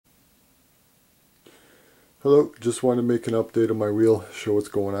Hello, just want to make an update on my wheel, show what's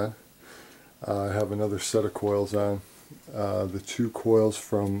going on. I have another set of coils on. The two coils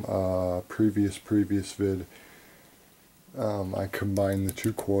from previous vid. I combined the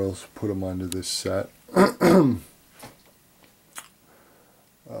two coils, put them onto this set. That's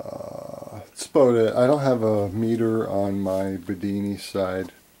about it. I don't have a meter on my Bedini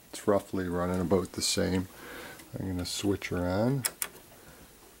side. It's roughly running about the same. I'm going to switch her on.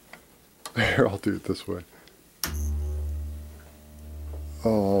 Here, I'll do it this way.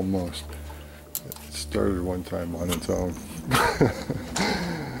 Oh, almost. It started one time on its own.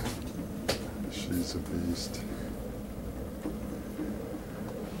 She's a beast.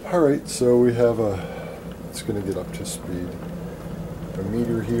 Alright, so we have it's going to get up to speed. A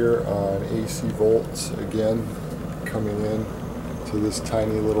meter here on AC volts, again, coming in to this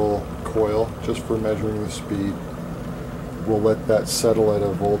tiny little coil, just for measuring the speed. We'll let that settle at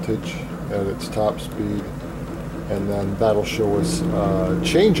a voltage at its top speed, and then that'll show us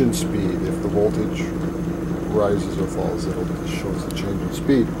change in speed. If the voltage rises or falls, it'll show us the change in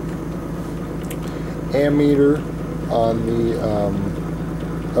speed. Ammeter on the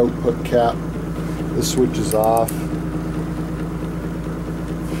output cap. The switch is off.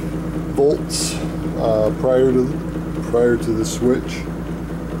 Volts prior to the switch.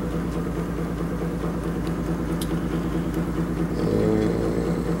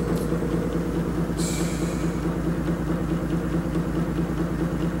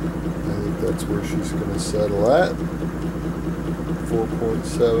 That's where she's going to settle at.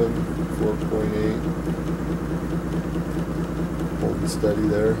 4.7, 4.8. Holding steady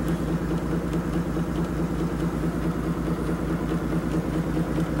there.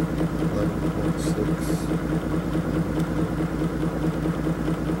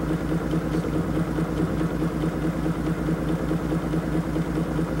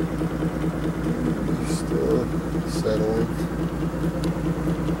 Still settling.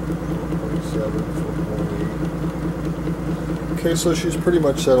 4.8. Okay, so she's pretty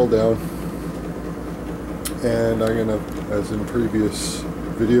much settled down, and I'm gonna, as in previous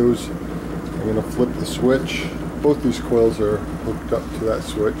videos, I'm gonna flip the switch. Both these coils are hooked up to that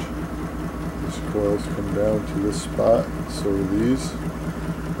switch. These coils come down to this spot, so do these.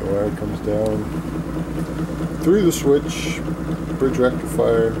 The wire comes down through the switch, bridge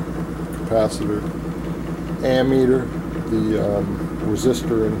rectifier, capacitor, ammeter. The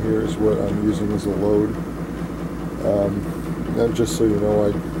resistor in here is what I'm using as a load. And just so you know,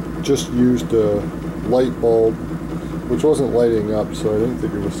 I just used a light bulb, which wasn't lighting up, so I didn't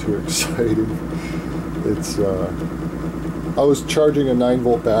think it was too exciting. It's I was charging a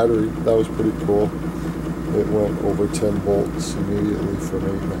 9-volt battery. That was pretty cool. It went over 10 volts immediately from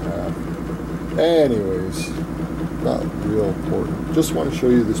 8.5. Anyways, not real important. Just want to show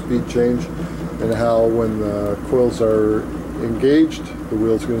you the speed change and how when the coils are engaged, the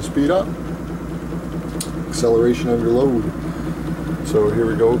wheel's going to speed up. Acceleration under load. So here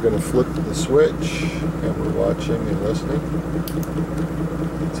we go, we're going to flip the switch, and we're watching and listening.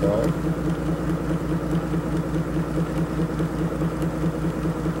 It's on.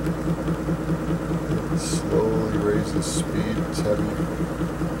 It slowly raises speed, it's heavy.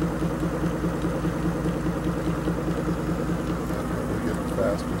 We're getting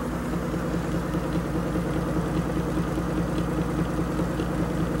faster.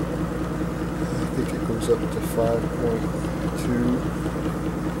 Up to 5.2,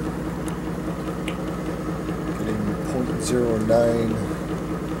 getting 0.09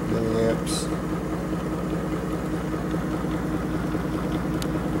 milliamps.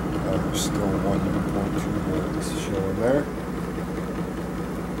 Still 1.2 volts showing there.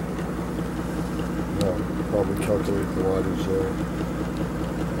 No, probably calculate the wattage there.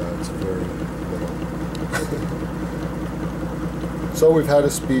 It's very little. So we've had a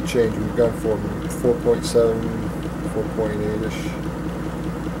speed change. We've gone from 4.7, 4.8-ish,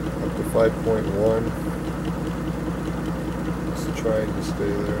 up to 5.1. Just trying to stay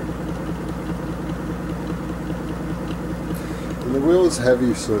there. And the wheel is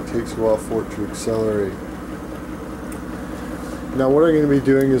heavy, so it takes a while for it to accelerate. Now what I'm going to be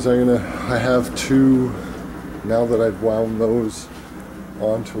doing is I have two, now that I've wound those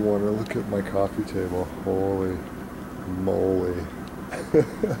onto one. Look at my coffee table. Holy moly.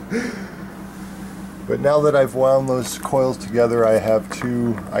 But now that I've wound those coils together, I have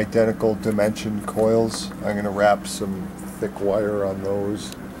two identical dimension coils. I'm going to wrap some thick wire on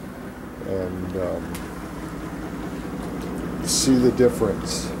those and see the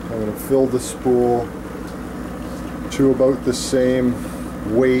difference. I'm going to fill the spool to about the same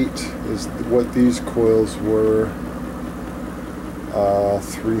weight as what these coils were.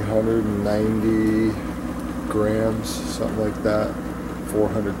 390 grams, something like that,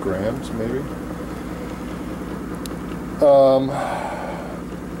 400 grams maybe.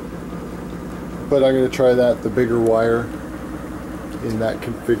 But I'm going to try that, the bigger wire in that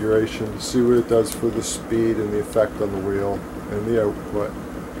configuration, see what it does for the speed and the effect on the wheel and the output.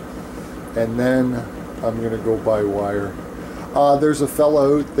 And then I'm going to go buy wire. There's a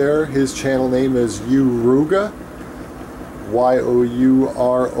fella out there, his channel name is Yourugga, Yourogga.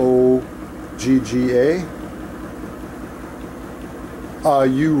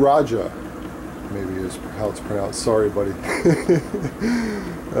 Yourugga, maybe is how it's pronounced. Sorry, buddy.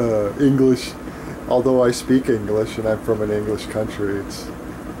 English, although I speak English and I'm from an English country, it's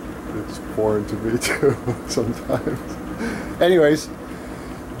foreign to me too sometimes. Anyways,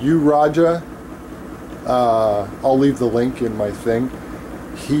 Yourugga, I'll leave the link in my thing.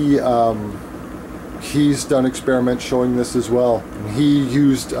 He's done experiments showing this as well. He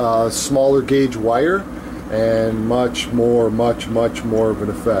used smaller gauge wire and much more of an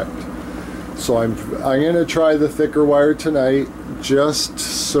effect. So I'm gonna try the thicker wire tonight, just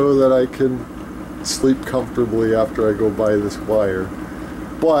so that I can sleep comfortably after I go buy this wire.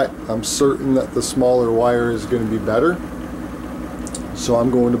 But I'm certain that the smaller wire is going to be better. So I'm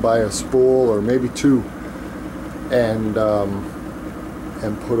going to buy a spool or maybe two, and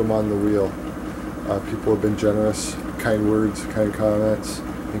put them on the wheel. People have been generous, kind words, kind comments,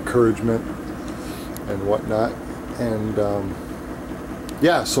 encouragement, and whatnot. And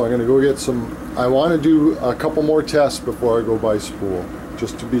yeah, so I'm going to go get some. I want to do a couple more tests before I go buy spool,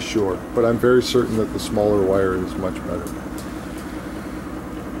 just to be sure. But I'm very certain that the smaller wire is much better.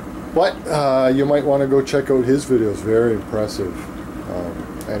 But you might want to go check out his videos. Very impressive.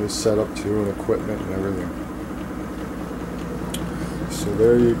 And his setup too, and equipment and everything. So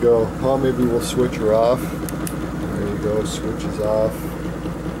there you go. Oh, maybe we'll switch her off. There you go, switches off.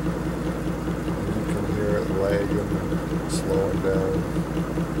 And you can hear it lagging, slowing down.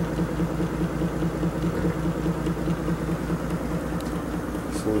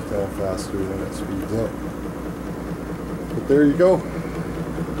 Slows down faster than it speeds up. But there you go.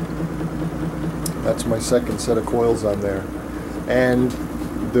 That's my second set of coils on there. And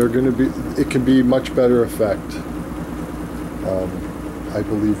they're going to be, it can be much better effect, I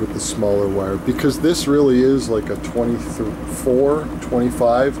believe, with the smaller wire, because this really is like a 24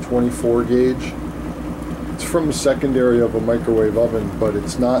 gauge. It's from a secondary of a microwave oven, but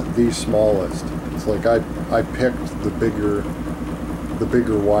it's not the smallest. It's like I picked the bigger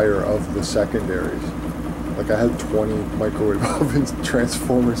wire of the secondaries. Like I had 20 microwave ovens,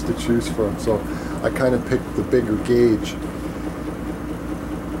 transformers to choose from, so I kind of picked the bigger gauge.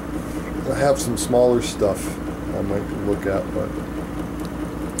 I have some smaller stuff I might look at, but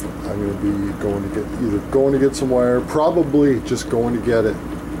I'm going to be either going to get some wire, probably just going to get it,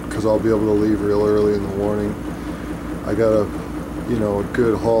 because I'll be able to leave real early in the morning. I got a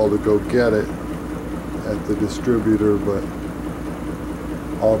good haul to go get it at the distributor, but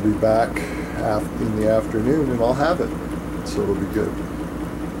I'll be back in the afternoon and I'll have it, so it'll be good.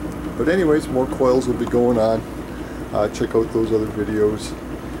 But anyways, more coils will be going on. Check out those other videos,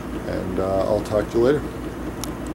 and I'll talk to you later.